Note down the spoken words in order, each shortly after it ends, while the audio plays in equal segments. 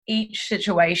each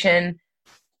situation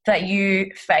that you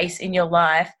face in your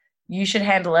life, you should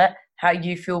handle it how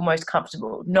you feel most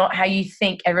comfortable, not how you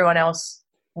think everyone else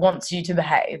wants you to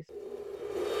behave.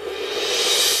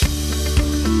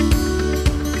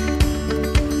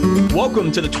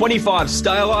 Welcome to the 25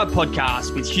 Stay Alive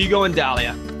podcast with Hugo and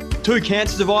Dahlia, two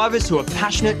cancer survivors who are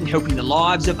passionate in helping the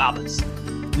lives of others.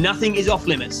 Nothing is off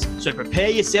limits, so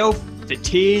prepare yourself for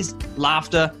tears,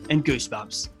 laughter, and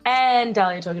goosebumps. And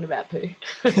Dahlia talking about poo.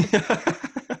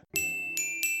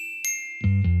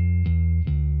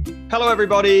 Hello,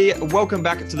 everybody. Welcome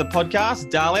back to the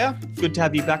podcast. Dahlia, good to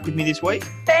have you back with me this week.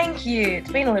 Thank you.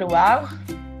 It's been a little while.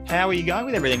 How are you going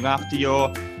with everything after your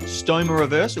stoma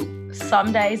reversal?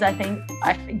 Some days I think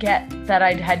I forget that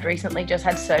I had recently just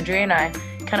had surgery and I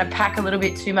kind of pack a little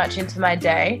bit too much into my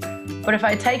day. But if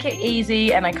I take it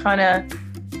easy and I kind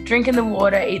of drink in the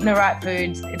water, eating the right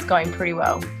foods, it's going pretty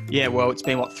well. Yeah, well, it's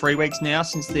been, 3 weeks now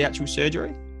since the actual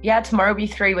surgery? Yeah, tomorrow will be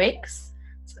 3 weeks.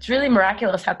 So it's really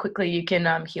miraculous how quickly you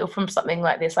can heal from something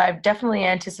like this. I've definitely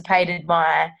anticipated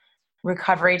my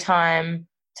recovery time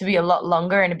to be a lot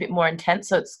longer and a bit more intense.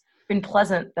 So it's been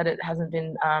pleasant that it hasn't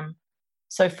been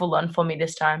so full on for me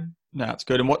this time. No, it's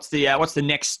good. And what's the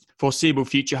next foreseeable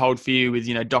future hold for you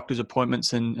with, doctor's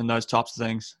appointments and those types of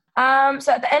things?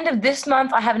 So at the end of this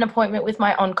month, I have an appointment with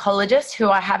my oncologist who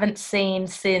I haven't seen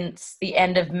since the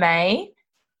end of May.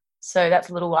 So that's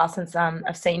a little while since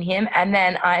I've seen him. And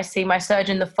then I see my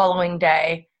surgeon the following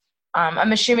day.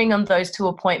 I'm assuming on those two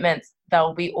appointments,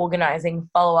 they'll be organising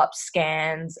follow-up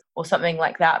scans or something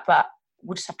like that. But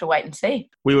we'll just have to wait and see.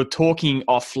 We were talking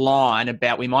offline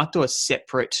about we might do a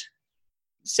separate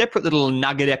little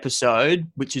nugget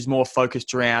episode, which is more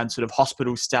focused around sort of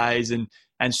hospital stays and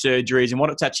surgeries and what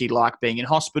it's actually like being in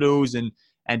hospitals and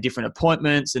different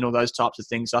appointments and all those types of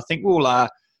things. So I think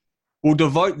we'll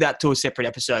devote that to a separate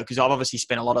episode because I've obviously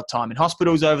spent a lot of time in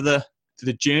hospitals over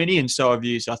the journey and so have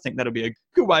you. So I think that'll be a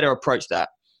good way to approach that.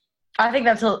 I think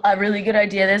that's a really good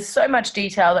idea. There's so much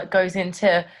detail that goes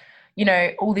into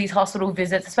all these hospital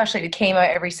visits, especially the chemo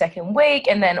every second week,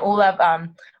 and then all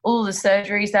the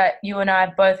surgeries that you and I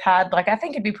have both had. Like, I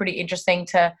think it'd be pretty interesting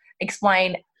to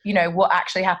explain, what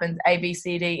actually happens A, B,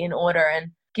 C, D in order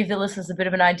and give the listeners a bit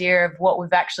of an idea of what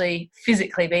we've actually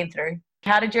physically been through.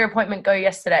 How did your appointment go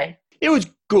yesterday? It was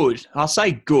good. I'll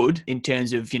say good in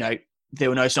terms of, there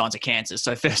were no signs of cancer.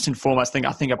 So first and foremost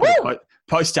I think I put a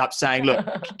post up saying, look,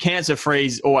 cancer-free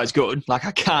is always good. Like,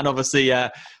 I can't obviously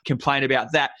complain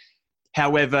about that.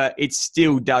 However, it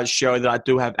still does show that I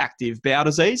do have active bowel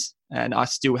disease and I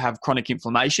still have chronic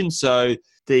inflammation. So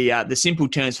the simple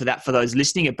terms for that, for those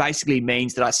listening, it basically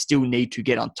means that I still need to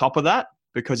get on top of that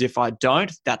because if I don't,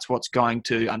 that's what's going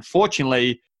to,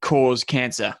 unfortunately, cause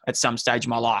cancer at some stage of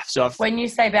my life. So when you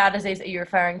say bowel disease, are you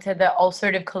referring to the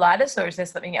ulcerative colitis or is there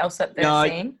something else that they're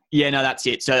seeing? Yeah, no, that's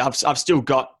it. So I've still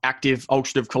got active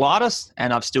ulcerative colitis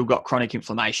and I've still got chronic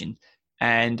inflammation.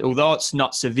 And although it's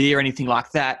not severe or anything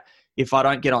like that, if I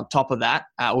don't get on top of that,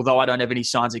 although I don't have any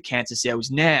signs of cancer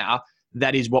cells now,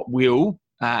 that is what will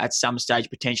at some stage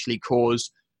potentially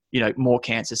cause, more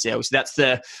cancer cells.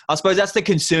 So I suppose that's the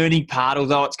concerning part,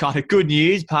 although it's kind of good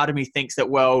news. Part of me thinks that,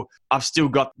 well, I've still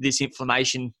got this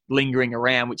inflammation lingering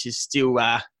around, which is still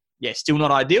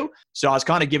not ideal. So I was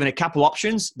kind of given a couple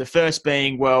options. The first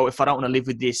being, well, if I don't want to live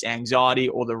with this anxiety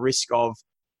or the risk of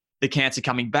the cancer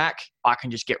coming back, I can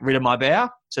just get rid of my bowel.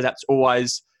 So that's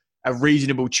always a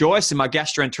reasonable choice. And my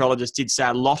gastroenterologist did say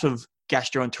a lot of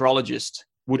gastroenterologists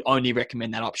would only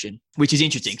recommend that option, which is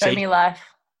interesting. Show me life.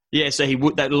 Yeah, so a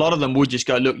lot of them would just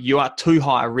go, look, you are too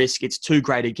high a risk. It's too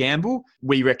great a gamble.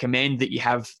 We recommend that you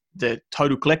have the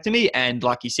total colectomy and,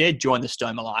 like you said, join the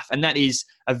stoma life. And that is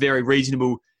a very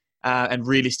reasonable and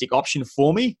realistic option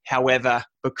for me. However,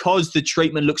 because the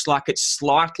treatment looks like it's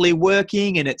slightly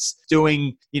working and it's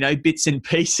doing, bits and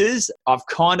pieces, I've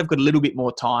kind of got a little bit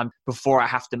more time before I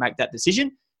have to make that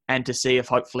decision and to see if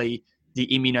hopefully the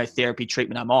immunotherapy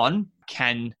treatment I'm on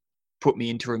can put me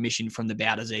into remission from the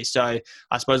bowel disease. So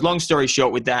I suppose long story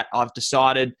short with that, I've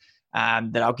decided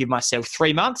that I'll give myself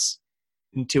 3 months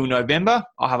until November.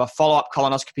 I'll have a follow-up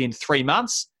colonoscopy in 3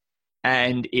 months.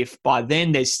 And if by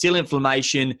then there's still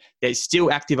inflammation, there's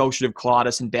still active ulcerative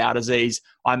colitis and bowel disease,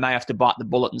 I may have to bite the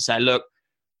bullet and say, look,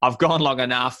 I've gone long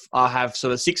enough. I have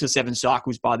sort of 6 or 7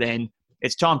 cycles by then.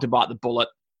 It's time to bite the bullet.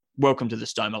 Welcome to the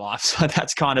stoma life. So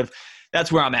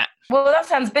that's where I'm at. Well, that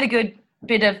sounds a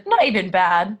bit of, not even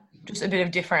bad, just a bit of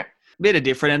different.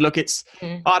 And look, I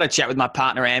had a chat with my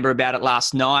partner Amber about it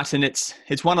last night, and it's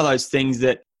one of those things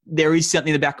that there is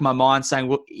something in the back of my mind saying,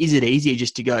 well, is it easier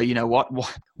just to go, you know what,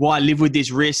 why live with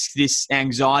this risk, this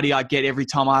anxiety I get every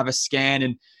time I have a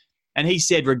scan? And he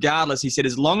said, regardless, he said,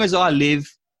 as long as I live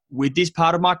with this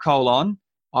part of my colon,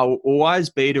 I will always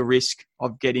be at a risk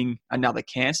of getting another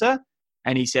cancer.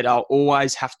 And he said, I'll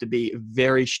always have to be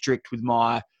very strict with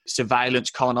my surveillance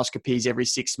colonoscopies every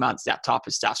 6 months, that type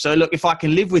of stuff. So look, if I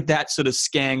can live with that sort of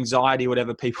scanxiety,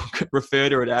 whatever people could refer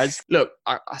to it as, look,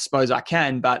 I suppose I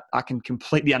can, but I can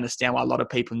completely understand why a lot of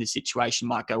people in this situation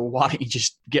might go, well, why don't you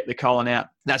just get the colon out?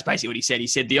 That's basically what he said. He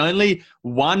said, the only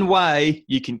one way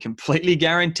you can completely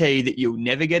guarantee that you'll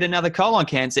never get another colon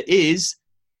cancer is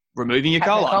removing your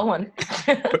colon.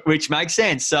 Which makes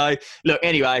sense. So look,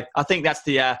 anyway, I think that's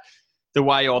the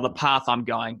way or the path I'm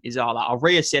going is I'll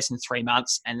reassess in 3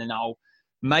 months and then I'll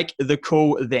make the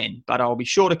call then. But I'll be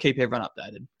sure to keep everyone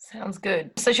updated. Sounds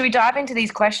good. So should we dive into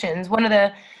these questions? One of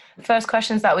the first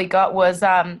questions that we got was,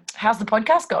 how's the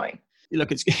podcast going?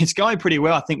 Look, it's going pretty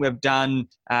well. I think we've done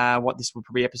this will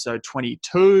probably episode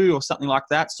 22 or something like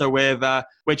that. So we're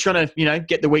trying to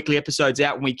get the weekly episodes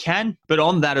out when we can. But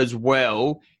on that as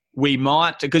well, we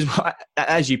might, because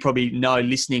as you probably know,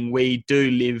 listening, we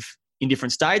do live in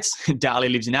different states. Dahlia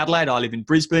lives in Adelaide. I live in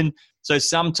Brisbane. So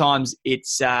sometimes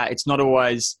it's not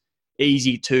always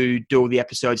easy to do all the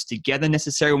episodes together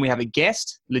necessarily when we have a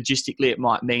guest. Logistically, it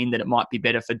might mean that it might be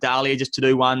better for Dahlia just to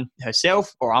do one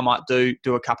herself, or I might do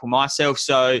a couple myself.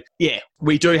 So yeah,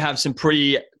 we do have some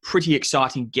pretty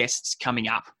exciting guests coming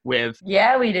up.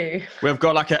 Yeah, we do. We've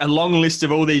got like a long list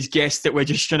of all these guests that we're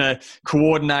just trying to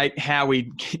coordinate how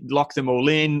we lock them all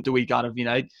in. Do we kind of,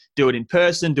 do it in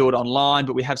person, do it online?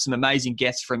 But we have some amazing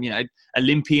guests from,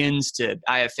 Olympians to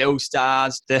AFL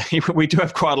stars. We do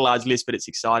have quite a large list, but it's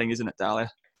exciting, isn't it,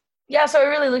 Dahlia? Yeah, so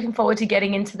we're really looking forward to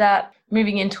getting into that,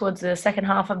 moving in towards the second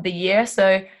half of the year.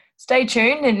 So stay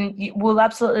tuned and we'll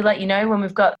absolutely let you know when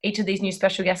we've got each of these new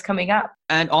special guests coming up.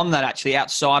 And on that, actually,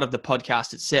 outside of the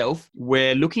podcast itself,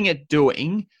 we're looking at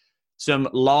doing some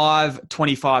live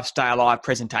 25 Stay Alive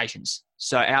presentations.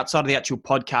 So outside of the actual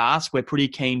podcast, we're pretty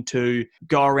keen to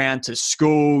go around to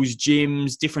schools,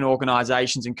 gyms, different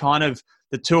organisations and kind of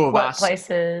the two of us.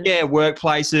 Workplaces. Yeah,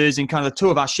 workplaces, and kind of the two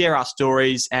of us share our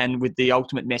stories and with the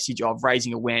ultimate message of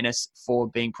raising awareness for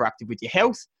being proactive with your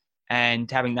health and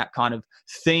having that kind of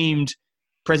themed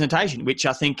presentation, which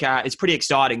I think is pretty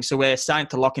exciting. So we're starting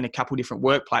to lock in a couple different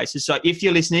workplaces. So if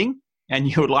you're listening and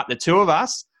you would like the two of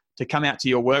us to come out to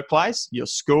your workplace, your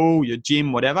school, your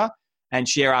gym, whatever, and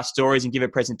share our stories and give a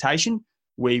presentation,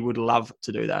 we would love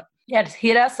to do that. Yeah, just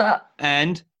hit us up.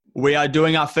 And we are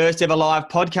doing our first ever live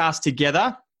podcast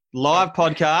together, live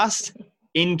podcast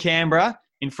in Canberra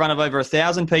in front of over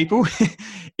 1,000 people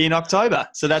in October.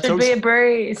 So that's should be a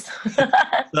breeze.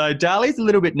 So Dahlia's a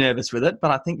little bit nervous with it,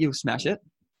 but I think you'll smash it.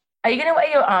 Are you going to wear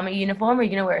your army uniform or are you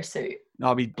going to wear a suit?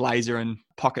 I'll be blazer and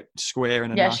pocket square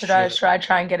and a nice should shirt. I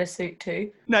try and get a suit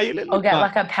too? No, I'll get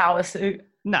like a power suit.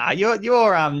 Nah, you're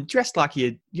dressed like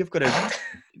you've got a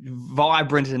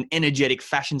vibrant and energetic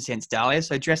fashion sense, Dahlia.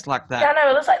 So dressed like that. Yeah,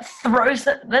 no,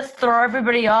 let's throw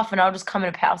everybody off, and I'll just come in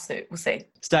a power suit. We'll see.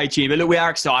 Stay tuned. But look, we are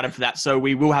excited for that. So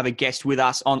we will have a guest with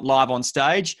us live on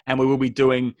stage, and we will be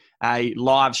doing a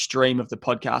live stream of the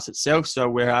podcast itself. So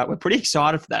we're pretty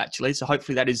excited for that, actually. So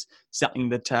hopefully that is something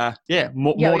that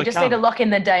more to come. We just need to lock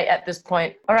in the date at this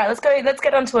point. All right, let's go. Let's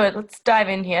get onto it. Let's dive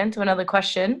in here into another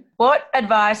question. What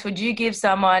advice would you give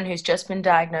someone who's just been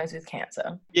diagnosed with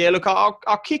cancer? Yeah, look, I'll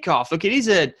kick off. Look,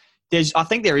 I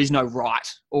think there is no right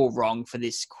or wrong for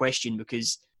this question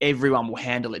because everyone will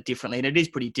handle it differently and it is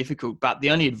pretty difficult. But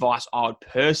the only advice I would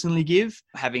personally give,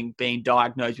 having been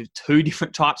diagnosed with 2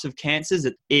 different types of cancers,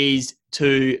 is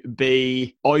to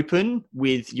be open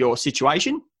with your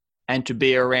situation and to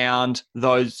be around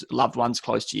those loved ones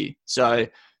close to you. So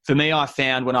for me, I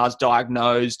found when I was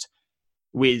diagnosed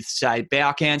with, say,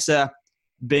 bowel cancer,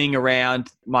 being around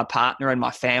my partner and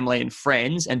my family and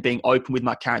friends and being open with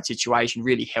my current situation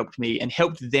really helped me and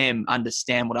helped them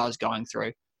understand what I was going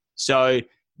through. So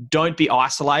don't be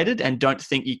isolated and don't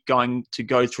think you're going to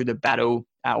go through the battle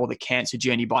or the cancer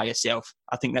journey by yourself.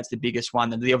 I think that's the biggest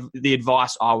one. And the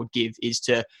advice I would give is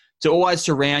to always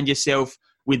surround yourself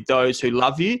with those who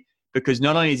love you, because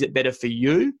not only is it better for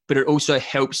you, but it also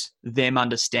helps them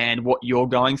understand what you're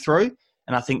going through.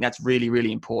 And I think that's really,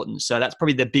 really important. So that's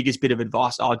probably the biggest bit of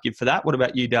advice I would give for that. What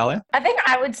about you, Dahlia? I think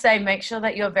I would say make sure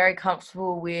that you're very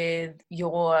comfortable with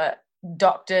your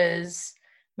doctors.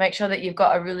 Make sure that you've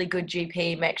got a really good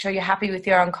GP. Make sure you're happy with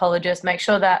your oncologist. Make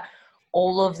sure that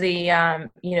all of the,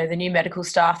 the new medical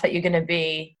staff that you're going to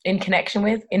be in connection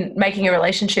with, in making a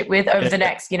relationship with over the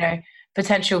next,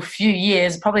 potential few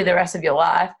years, probably the rest of your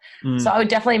life. So I would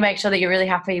definitely make sure that you're really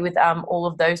happy with all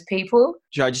of those people.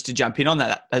 Joe, just to jump in on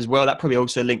that as well, that probably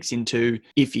also links into,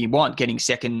 if you want, getting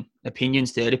second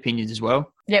opinions, third opinions as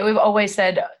well. Yeah, we've always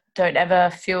said don't ever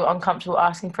feel uncomfortable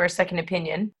asking for a second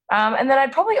opinion. And then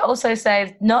I'd probably also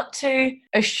say not to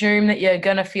assume that you're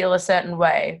going to feel a certain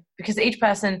way, because each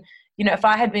person, if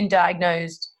I had been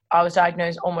diagnosed, I was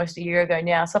diagnosed almost a year ago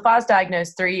now. So if I was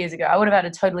diagnosed 3 years ago, I would have had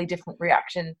a totally different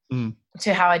reaction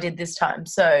to how I did this time.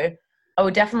 So I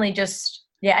would definitely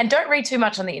and don't read too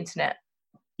much on the internet.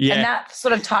 Yeah. And that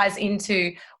sort of ties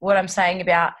into what I'm saying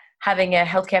about having a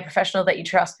healthcare professional that you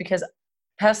trust, because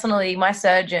personally, my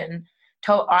surgeon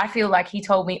I feel like he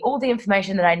told me all the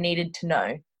information that I needed to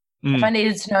know. If I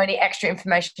needed to know any extra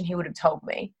information, he would have told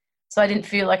me. So I didn't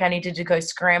feel like I needed to go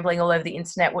scrambling all over the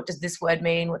internet. What does this word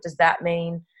mean? What does that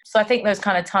mean? So I think those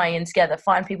kind of tie in together.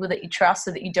 Find people that you trust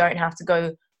so that you don't have to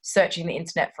go searching the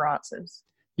internet for answers.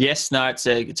 Yes, no, it's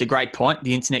a great point.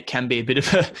 The internet can be a bit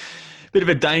of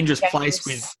a dangerous place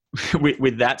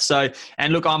with that. So,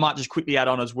 and look, I might just quickly add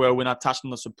on as well, when I touched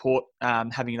on the support,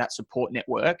 having that support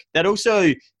network, that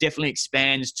also definitely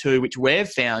expands to, which we've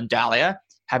found, Dahlia,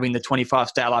 having the 25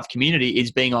 Stay Alive community,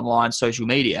 is being online social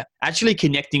media, actually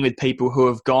connecting with people who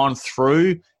have gone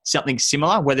through something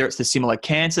similar, whether it's the similar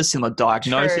cancer, similar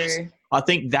diagnosis. True. I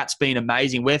think that's been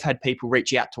amazing. We've had people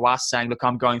reach out to us saying, look,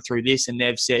 I'm going through this, and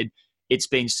they've said, it's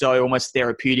been so almost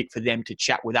therapeutic for them to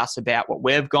chat with us about what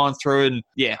we've gone through. And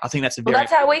yeah, I think that's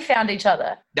that's how we found each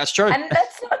other. That's true. And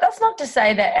that's not to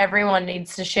say that everyone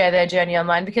needs to share their journey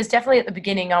online, because definitely at the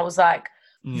beginning I was like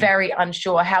very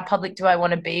unsure. How public do I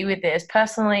want to be with this?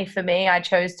 Personally, for me, I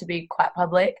chose to be quite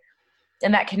public,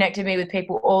 and that connected me with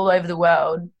people all over the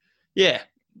world. Yeah.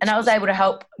 And I was able to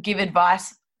help give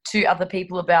advice to other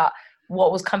people about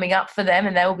what was coming up for them,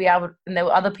 and there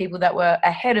were other people that were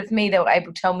ahead of me that were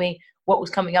able to tell me what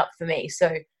was coming up for me.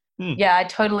 So yeah, I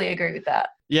totally agree with that.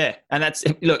 Yeah. And that's,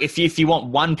 look, if you want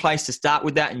one place to start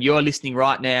with that, and you're listening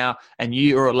right now and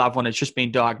you or a loved one has just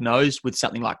been diagnosed with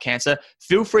something like cancer,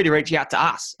 feel free to reach out to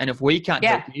us. And if we can't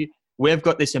help you, we've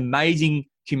got this amazing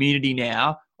community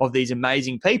now of these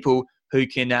amazing people who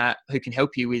can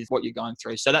help you with what you're going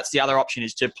through. So that's the other option,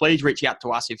 is to please reach out to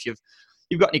us if you've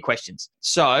got any questions.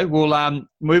 So we'll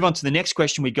move on to the next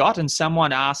question we got. And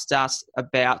someone asked us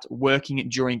about working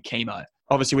during chemo.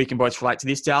 Obviously, we can both relate to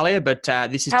this, Dahlia, but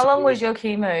this is... How long was your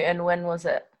chemo and when was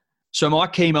it? So my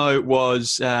chemo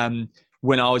was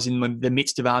when I was in the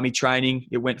midst of army training.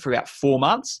 It went for about 4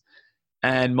 months,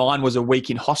 and mine was a week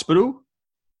in hospital,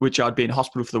 which I'd be in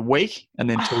hospital for the week and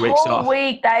then 2 weeks off. A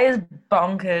week? That is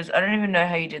bonkers. I don't even know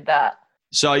how you did that.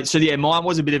 So yeah, mine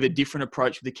was a bit of a different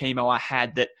approach with the chemo I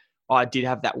had, that I did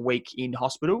have that week in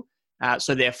hospital.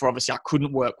 So therefore, obviously, I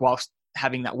couldn't work whilst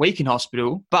having that week in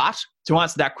hospital. But to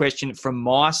answer that question from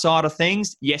my side of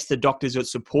things, yes, the doctors were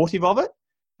supportive of it.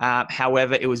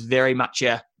 However, it was very much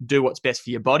a do what's best for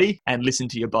your body and listen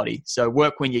to your body. So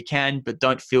work when you can, but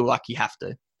don't feel like you have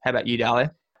to. How about you,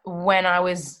 Dahlia? When I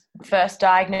was first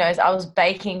diagnosed, I was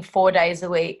baking 4 days a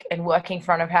week and working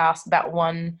front of house about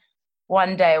one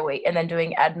day a week, and then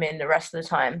doing admin the rest of the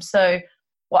time. So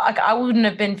I wouldn't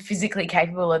have been physically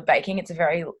capable of baking. It's a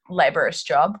very laborious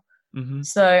job. Mm-hmm.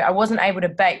 So I wasn't able to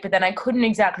bake, but then I couldn't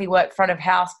exactly work front of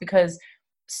house because,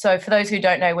 so for those who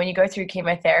don't know, when you go through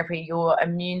chemotherapy, your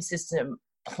immune system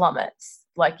plummets.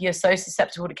 Like, you're so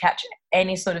susceptible to catch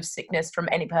any sort of sickness from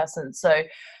any person. So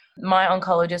my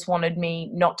oncologist wanted me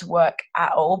not to work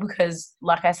at all because,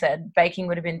 like I said, baking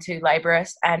would have been too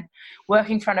laborious, and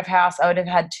working front of house, I would have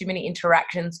had too many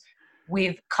interactions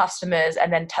with customers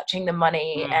and then touching the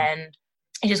money, and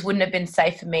it just wouldn't have been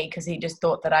safe for me because he just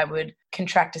thought that I would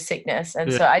contract a sickness.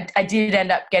 And so I did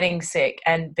end up getting sick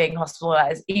and being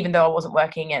hospitalized, even though I wasn't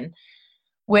working, and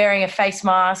wearing a face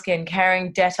mask and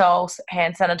carrying Dettol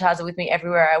hand sanitizer with me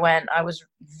everywhere I went. I was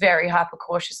very hyper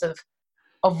cautious of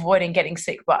avoiding getting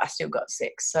sick, but I still got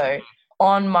sick. So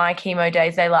on my chemo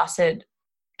days,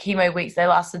 chemo weeks, they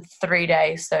lasted 3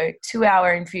 days. So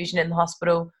 2-hour infusion in the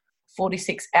hospital,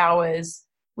 46 hours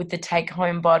with the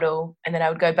take-home bottle, and then I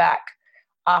would go back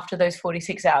after those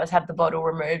 46 hours, have the bottle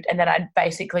removed, and then I'd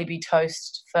basically be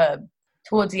toast for,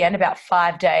 towards the end, about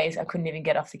 5 days. I couldn't even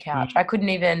get off the couch. I couldn't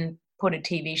even put a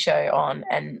TV show on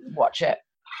and watch it.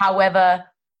 However,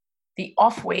 the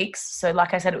off weeks, so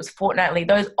like I said, it was fortnightly,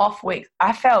 those off weeks,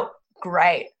 I felt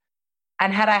great.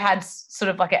 And had I had sort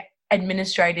of like an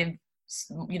administrative,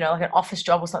 like an office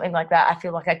job or something like that, I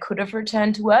feel like I could have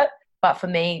returned to work. But for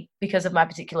me, because of my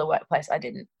particular workplace, I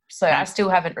didn't. So I still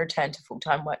haven't returned to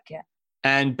full-time work yet.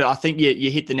 But I think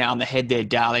you hit the nail on the head there,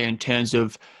 Dahlia, in terms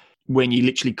of when you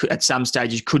literally at some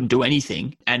stages couldn't do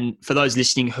anything. And for those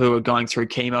listening who are going through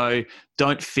chemo,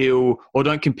 don't feel or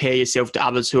don't compare yourself to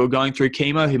others who are going through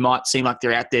chemo who might seem like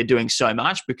they're out there doing so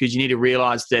much, because you need to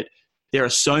realize that there are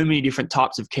so many different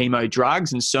types of chemo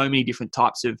drugs and so many different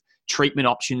types of treatment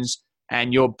options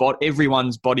and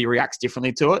everyone's body reacts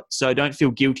differently to it. So don't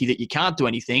feel guilty that you can't do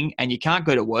anything and you can't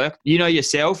go to work. You know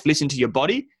yourself, listen to your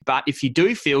body. But if you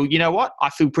do feel, you know what, I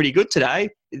feel pretty good today,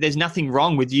 there's nothing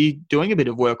wrong with you doing a bit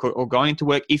of work or going to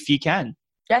work if you can.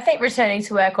 I think returning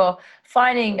to work or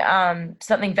finding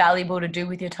something valuable to do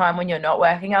with your time when you're not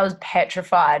working. I was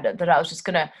petrified that I was just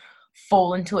going to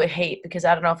fall into a heap because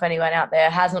I don't know if anyone out there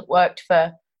hasn't worked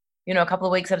for, a couple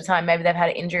of weeks at a time. Maybe they've had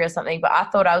an injury or something, but I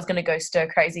thought I was going to go stir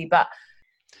crazy. But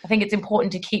I think it's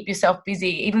important to keep yourself busy,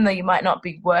 even though you might not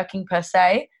be working per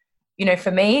se.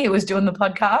 For me, it was doing the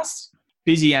podcast.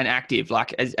 Busy and active,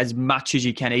 like as much as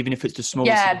you can, even if it's the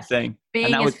smallest little thing.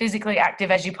 Being as physically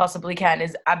active as you possibly can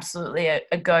is absolutely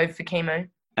a go for chemo.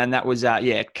 And that was,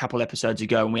 a couple episodes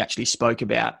ago when we actually spoke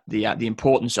about the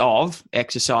importance of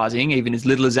exercising, even as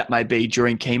little as that may be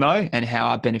during chemo, and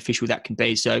how beneficial that can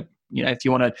be. So, if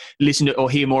you want to listen to or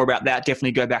hear more about that,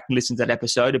 definitely go back and listen to that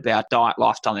episode about diet,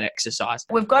 lifestyle, and exercise.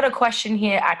 We've got a question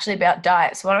here actually about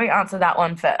diet. So why don't we answer that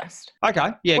one first?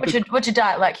 Okay. Yeah. What's your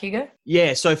diet like, Hugo?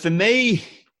 Yeah. So for me,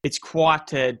 it's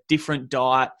quite a different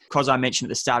diet because I mentioned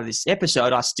at the start of this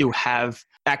episode, I still have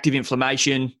active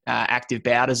inflammation, active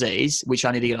bowel disease, which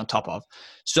I need to get on top of.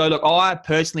 So look, I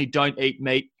personally don't eat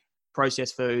meat,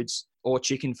 processed foods, or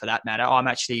chicken for that matter. I'm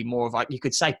actually more of you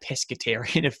could say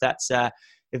pescatarian if that's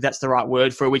the right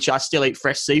word for it, which I still eat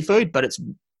fresh seafood, but it's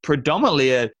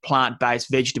predominantly a plant-based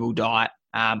vegetable diet.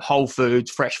 Whole foods,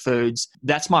 fresh foods.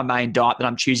 That's my main diet that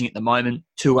I'm choosing at the moment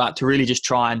to really just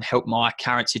try and help my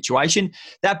current situation.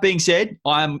 That being said,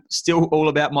 I'm still all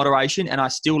about moderation, and I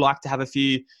still like to have a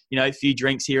few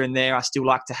drinks here and there. I still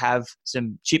like to have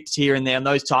some chips here and there and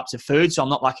those types of foods. So I'm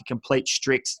not like a complete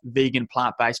strict vegan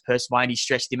plant-based person by any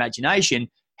stretch of the imagination.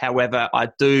 However, I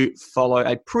do follow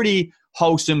a pretty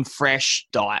wholesome, fresh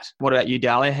diet. What about you,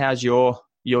 Dahlia? How's your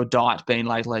diet been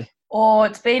lately? Oh,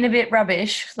 it's been a bit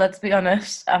rubbish, let's be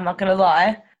honest. I'm not going to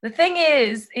lie. The thing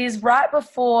is right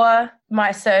before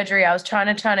my surgery, I was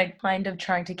trying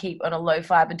to keep on a low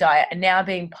fiber diet. And now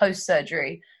being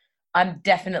post-surgery, I'm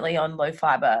definitely on low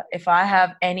fiber. If I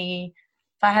have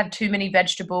too many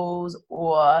vegetables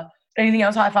or anything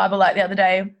else high fiber, like the other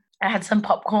day, I had some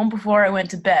popcorn before I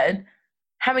went to bed.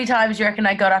 How many times do you reckon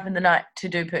I got up in the night to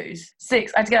do poos?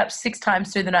 6. I had to get up 6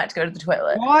 times through the night to go to the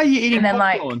toilet. Why are you eating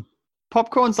popcorn?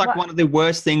 Popcorn's one of the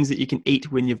worst things that you can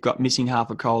eat when you've got missing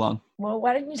half a colon. Well,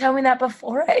 why didn't you tell me that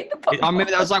before I ate the popcorn? I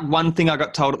remember that was one thing I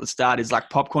got told at the start is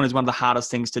popcorn is one of the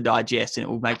hardest things to digest, and it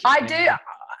will make you...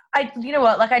 You know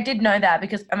what? I did know that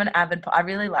because I'm an avid... I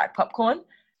really like popcorn.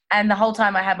 And the whole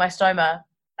time I had my stoma,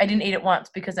 I didn't eat it once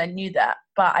because I knew that.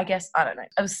 But I guess, I don't know.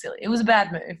 It was silly. It was a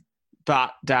bad move.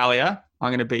 But, Dahlia, I'm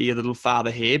going to be your little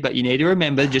father here, but you need to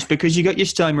remember, just because you got your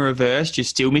stoma reversed, you're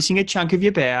still missing a chunk of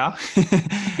your bowel.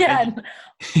 Yeah,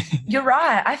 you're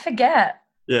right. I forget.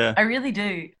 Yeah. I really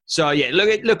do. So, yeah,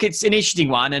 look, it's an interesting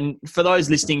one. And for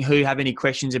those listening who have any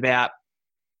questions about,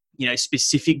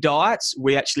 specific diets,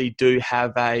 we actually do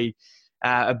have a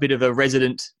bit of a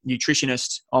resident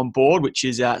nutritionist on board, which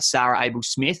is Sarah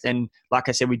Abel-Smith. And like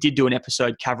I said, we did do an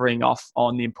episode covering off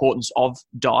on the importance of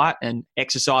diet and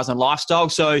exercise and lifestyle.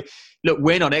 So look,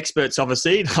 we're not experts,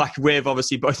 obviously. We're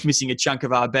obviously both missing a chunk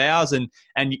of our bowels, and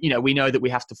we know that we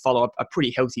have to follow a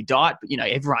pretty healthy diet, but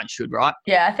everyone should, right?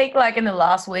 Yeah, I think in the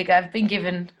last week, I've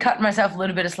been cutting myself a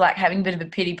little bit of slack, having a bit of a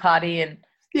pity party and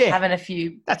having a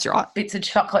few bits of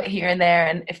chocolate here and there,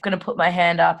 and if going to put my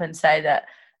hand up and say that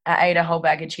I ate a whole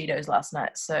bag of Cheetos last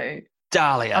night. So,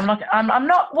 Dahlia, I'm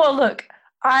not. Well, look,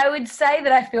 I would say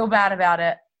that I feel bad about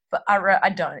it, but I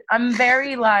don't. I'm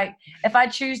very if I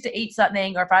choose to eat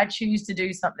something or if I choose to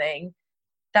do something,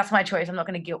 that's my choice. I'm not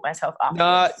going to guilt myself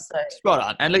afterwards. No, spot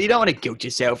on. And look, you don't want to guilt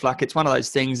yourself. It's one of those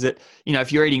things that,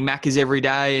 if you're eating Maccas every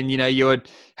day and, you're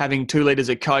having 2 litres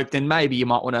of Coke, then maybe you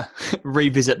might want to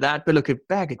revisit that. But look, a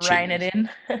bag of Cheetos. Rein it in.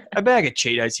 A bag of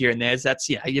Cheetos here and there, that's,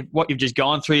 what you've just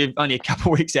gone through. You're only a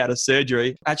couple of weeks out of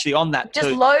surgery. Actually, on that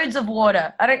just loads of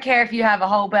water. I don't care if you have a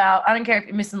whole bowel. I don't care if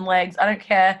you're missing legs. I don't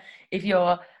care if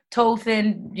you're tall,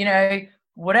 thin,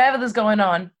 whatever there's going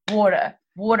on, water.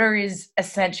 Water is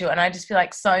essential. And I just feel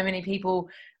like so many people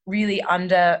really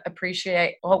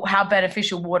underappreciate how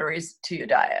beneficial water is to your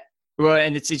diet. Well,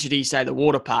 and it's interesting you say the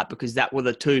water part, because that were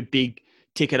the 2 big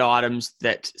ticket items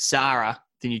that Sarah,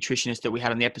 the nutritionist that we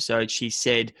had on the episode, she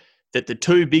said that the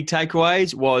 2 big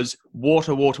takeaways was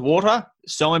water,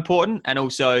 so important, and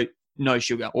also no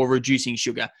sugar or reducing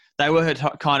sugar. They were her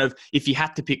kind of, if you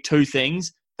had to pick 2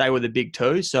 things, they were the big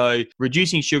 2. So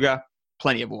reducing sugar,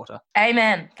 plenty of water.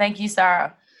 Amen. Thank you,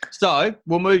 Sarah. So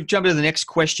we'll jump into the next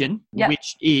question,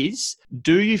 which is,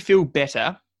 do you feel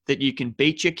better that you can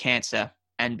beat your cancer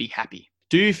and be happy?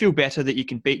 Do you feel better that you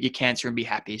can beat your cancer and be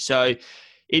happy? So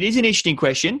it is an interesting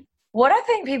question. What I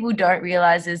think people don't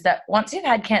realize is that once you've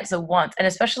had cancer once, and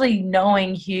especially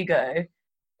knowing Hugo,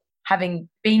 having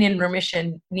been in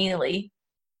remission nearly,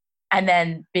 and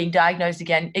then being diagnosed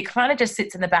again, it kind of just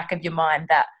sits in the back of your mind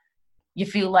that you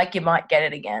feel like you might get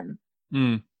it again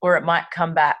or it might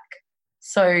come back.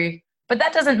 So, but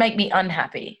that doesn't make me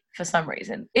unhappy for some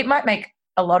reason. It might make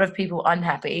a lot of people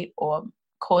unhappy or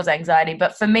cause anxiety,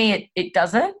 but for me, it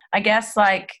doesn't. I guess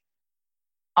like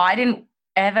I didn't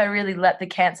ever really let the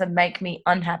cancer make me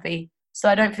unhappy. So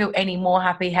I don't feel any more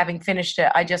happy having finished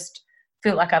it. I just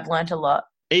feel like I've learned a lot.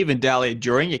 Even Dahlia,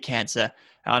 during your cancer,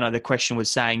 I know the question was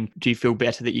saying, do you feel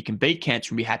better that you can beat cancer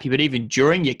and be happy? But even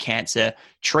during your cancer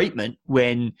treatment,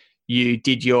 when you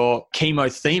did your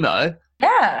chemo,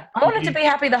 yeah, I wanted to be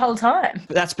happy the whole time.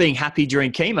 That's being happy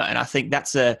during chemo. And I think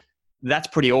that's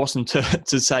pretty awesome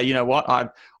to say, you know what,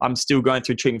 I'm still going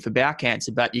through treatment for bowel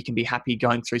cancer, but you can be happy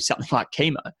going through something like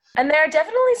chemo. And there are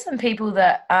definitely some people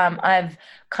that I've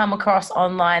come across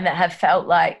online that have felt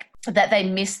like that they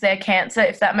miss their cancer,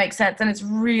 if that makes sense. And it's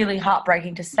really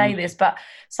heartbreaking to say this, but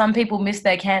some people miss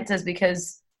their cancers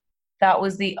because that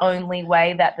was the only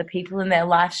way that the people in their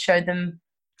life showed them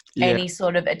any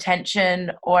sort of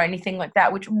attention or anything like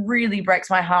that, which really breaks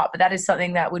my heart. But that is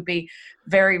something that would be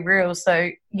very real.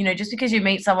 So, you know, just because you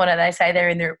meet someone and they say they're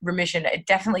in their remission, it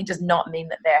definitely does not mean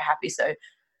that they're happy. So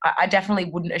I definitely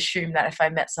wouldn't assume that if I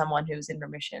met someone who was in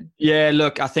remission. Yeah,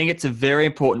 look, I think it's a very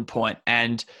important point.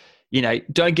 And you know,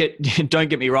 don't get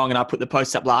me wrong. And I put the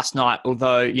post up last night,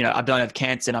 although, you know, I don't have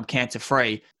cancer and I'm cancer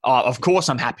free. Of course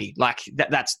I'm happy. Like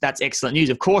that's excellent news.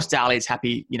 Of course, Dahlia is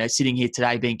happy, you know, sitting here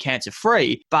today being cancer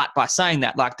free. But by saying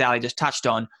that, like Dahlia just touched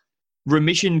on,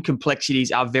 remission complexities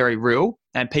are very real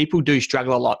and people do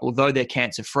struggle a lot. Although they're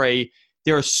cancer free,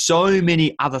 there are so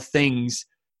many other things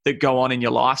that go on in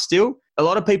your life still. A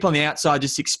lot of people on the outside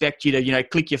just expect you to, you know,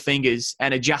 click your fingers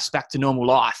and adjust back to normal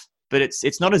life. But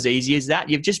it's not as easy as that.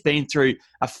 You've just been through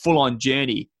a full-on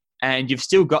journey and you've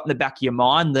still got in the back of your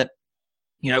mind that,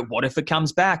 you know, what if it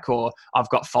comes back? Or I've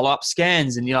got follow-up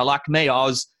scans. And, you know, like me, I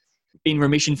was in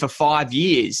remission for 5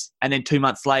 years and then 2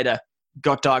 months later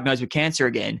got diagnosed with cancer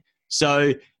again.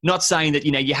 So not saying that,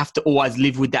 you know, you have to always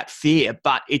live with that fear,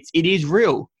 but it is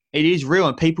real. It is real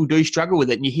and people do struggle with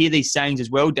it. And you hear these sayings as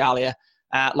well, Dahlia,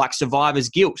 like survivor's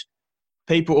guilt.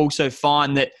 People also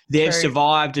find that they've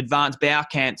survived advanced bowel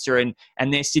cancer and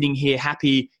they're sitting here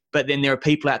happy, but then there are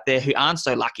people out there who aren't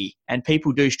so lucky and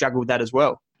people do struggle with that as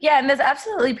well. Yeah, and there's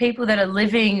absolutely people that are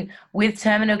living with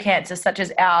terminal cancer, such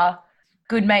as our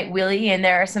good mate Willie, and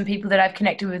there are some people that I've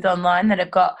connected with online that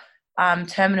have got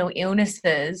terminal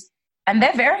illnesses and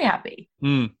they're very happy.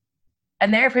 And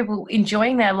there are people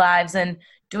enjoying their lives and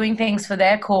doing things for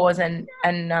their cause and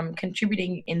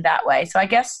contributing in that way. So I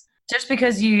guess just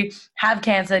because you have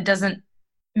cancer doesn't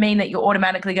mean that you're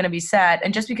automatically going to be sad.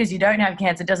 And just because you don't have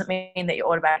cancer doesn't mean that you're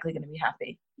automatically going to be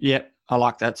happy. Yeah, I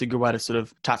like that. It's a good way to sort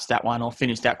of touch that one or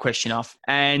finish that question off.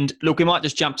 And look, we might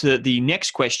just jump to the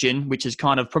next question, which is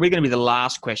kind of probably going to be the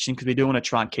last question because we do want to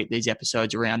try and keep these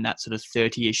episodes around that sort of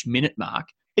 30-ish minute mark.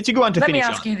 It's a good one to finish on. Let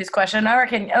me ask you this question. I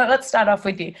reckon, let's start off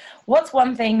with you. What's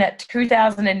one thing that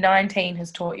 2019 has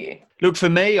taught you? Look, for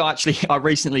me, I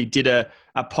recently did a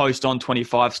post on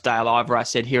 25 Stay Alive where I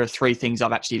said, here are 3 things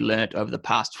I've actually learned over the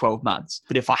past 12 months.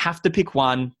 But if I have to pick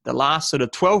one, the last sort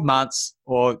of 12 months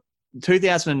or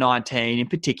 2019 in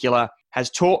particular has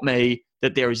taught me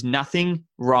that there is nothing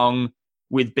wrong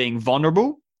with being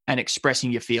vulnerable and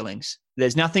expressing your feelings.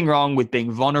 There's nothing wrong with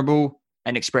being vulnerable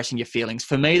and expressing your feelings.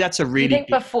 For me, that's a really... Do you think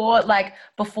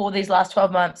before these last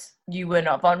 12 months, you were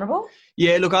not vulnerable?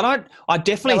 Yeah, look, I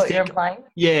definitely think... You're implying?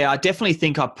 Yeah, I definitely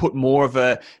think I put more of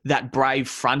that brave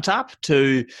front up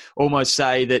to almost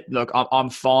say that, look, I'm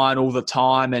fine all the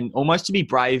time and almost to be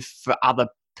brave for other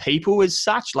people as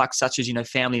such as, you know,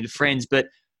 family and friends. But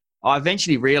I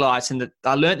eventually realized, and that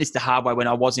I learned this the hard way when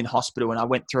I was in hospital and I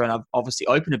went through, and I've obviously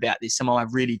open about this, some of my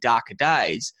really darker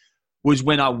days, was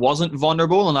when I wasn't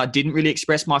vulnerable and I didn't really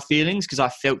express my feelings because I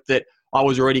felt that I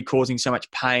was already causing so much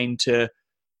pain to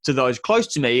those close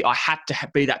to me. I had to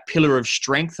be that pillar of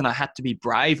strength and I had to be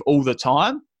brave all the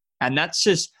time. And that's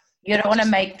just... You don't want to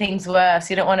make things worse.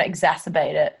 You don't want to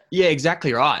exacerbate it. Yeah,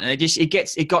 exactly right. And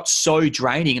it got so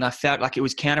draining and I felt like it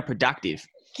was counterproductive.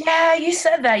 Yeah, you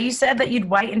said that. You said that you'd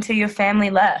wait until your family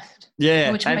left.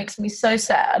 Yeah. Which makes me so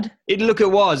sad. It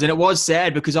was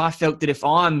sad because I felt that if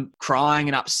I'm crying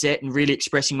and upset and really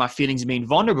expressing my feelings and being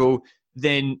vulnerable,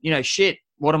 then, you know, shit,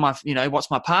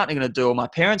 what's my partner going to do or my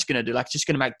parents going to do? Like, it's just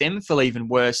going to make them feel even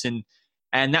worse. And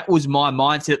that was my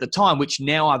mindset at the time, which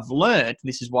now I've learned, and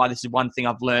this is one thing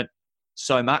I've learned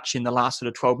so much in the last sort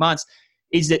of 12 months,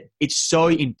 is that it's so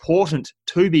important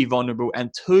to be vulnerable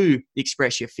and to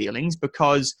express your feelings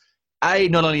because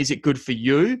not only is it good for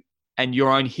you and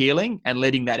your own healing and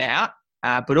letting that out,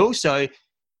 but also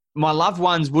my loved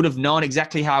ones would have known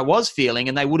exactly how I was feeling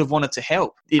and they would have wanted to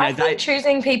help. I think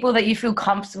choosing people that you feel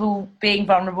comfortable being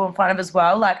vulnerable in front of as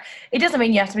well. Like, it doesn't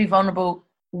mean you have to be vulnerable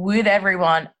with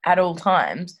everyone at all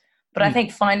times. But I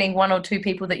think finding one or two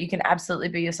people that you can absolutely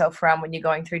be yourself around when you're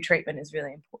going through treatment is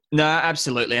really important. No,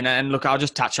 absolutely. And look, I'll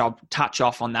just touch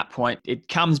off on that point. It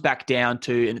comes back down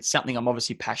to, and it's something I'm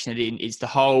obviously passionate in, is the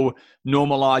whole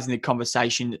normalizing the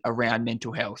conversation around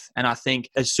mental health. And I think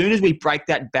as soon as we break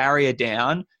that barrier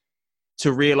down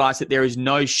to realize that there is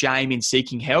no shame in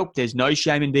seeking help, there's no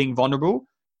shame in being vulnerable,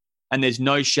 and there's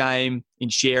no shame in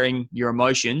sharing your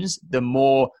emotions, the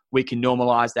more we can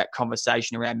normalize that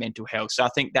conversation around mental health. So I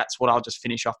think that's what I'll just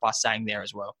finish off by saying there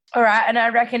as well. All right. And I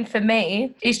reckon for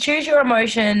me is choose your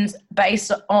emotions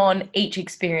based on each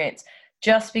experience.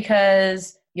 Just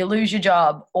because you lose your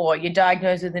job or you're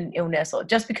diagnosed with an illness or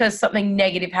just because something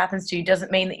negative happens to you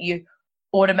doesn't mean that you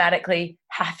automatically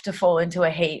have to fall into a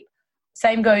heap.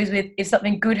 Same goes with if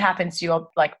something good happens to you or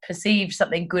like perceive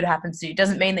something good happens to you,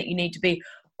 doesn't mean that you need to be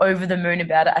over the moon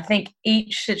about it. I think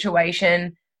each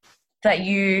situation that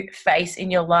you face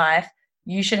in your life,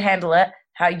 you should handle it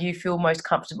how you feel most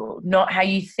comfortable, not how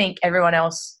you think everyone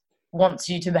else wants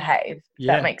you to behave.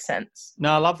 Yeah. That makes sense.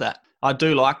 No, I love that. I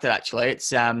do like that actually.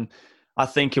 It's I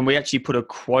think, and we actually put a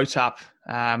quote up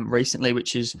recently,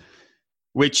 which is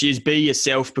be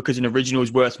yourself because an original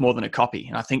is worth more than a copy.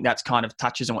 And I think that's kind of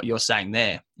touches on what you're saying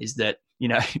there, is that,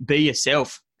 be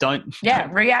yourself. Don't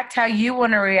react how you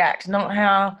want to react, not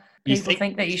how people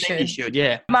think that you should. You should,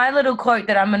 yeah. My little quote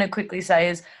that I'm going to quickly say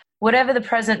is, whatever the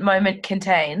present moment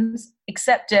contains,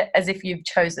 accept it as if you've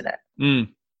chosen it.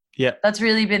 Yeah. That's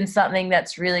really been something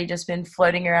that's really just been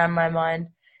floating around my mind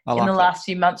in the last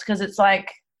few months, because it's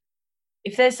like,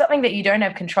 if there's something that you don't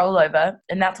have control over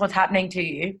and that's what's happening to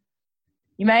you,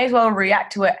 you may as well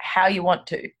react to it how you want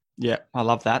to. Yeah, I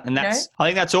love that. And I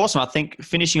think that's awesome. I think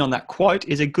finishing on that quote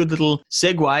is a good little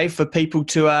segue for people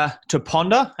to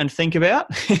ponder and think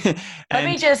about. Let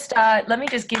me just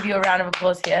give you a round of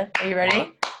applause here. Are you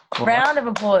ready? Round of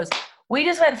applause. We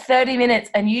just went 30 minutes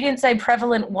and you didn't say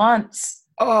prevalent once.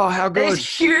 Oh, how good.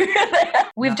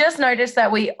 We've just noticed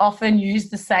that we often use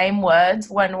the same words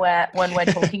when we're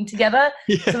talking together.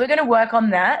 Yeah. So we're going to work on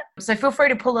that. So feel free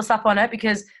to pull us up on it,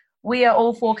 because we are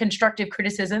all for constructive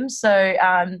criticism. So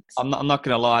I'm not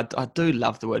going to lie, I do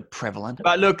love the word prevalent.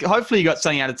 But look, hopefully you got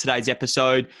something out of today's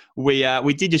episode. We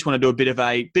did just want to do a bit of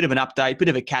an update, bit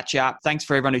of a catch up. Thanks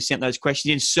for everyone who sent those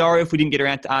questions in. Sorry if we didn't get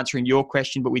around to answering your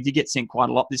question, but we did get sent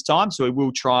quite a lot this time. So we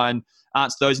will try and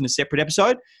answer those in a separate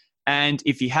episode. And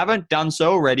if you haven't done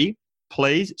so already,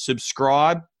 please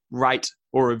subscribe, rate,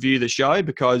 or review the show,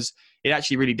 because it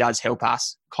actually really does help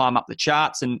us climb up the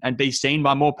charts and be seen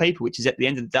by more people, which is, at the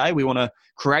end of the day, we want to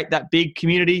create that big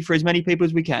community for as many people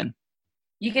as we can.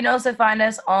 You can also find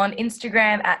us on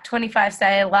Instagram at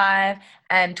 25stayalive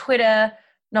and Twitter.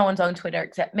 No one's on Twitter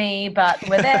except me, but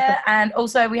we're there. And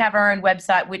also we have our own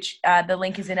website, which the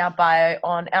link is in our bio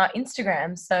on our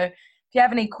Instagram. So if you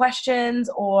have any questions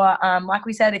or, like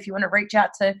we said, if you want to reach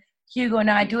out to Hugo and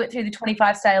I, do it through the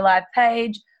 25 Stay Alive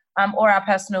page. Or our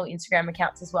personal Instagram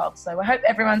accounts as well. So I hope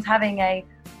everyone's having a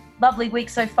lovely week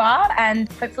so far, and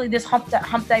hopefully this hump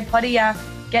day potty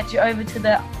gets you over to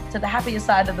the happier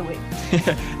side of the week.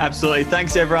 Absolutely.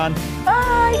 Thanks, everyone.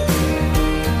 Bye.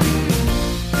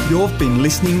 You've been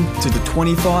listening to the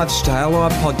 25 Stay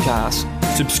Alive podcast.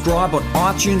 Subscribe on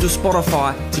iTunes or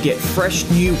Spotify to get fresh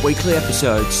new weekly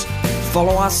episodes.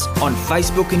 Follow us on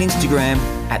Facebook and Instagram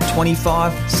at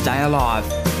 25 Stay Alive.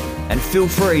 And feel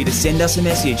free to send us a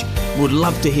message. We'd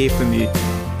love to hear from you.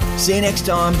 See you next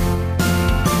time.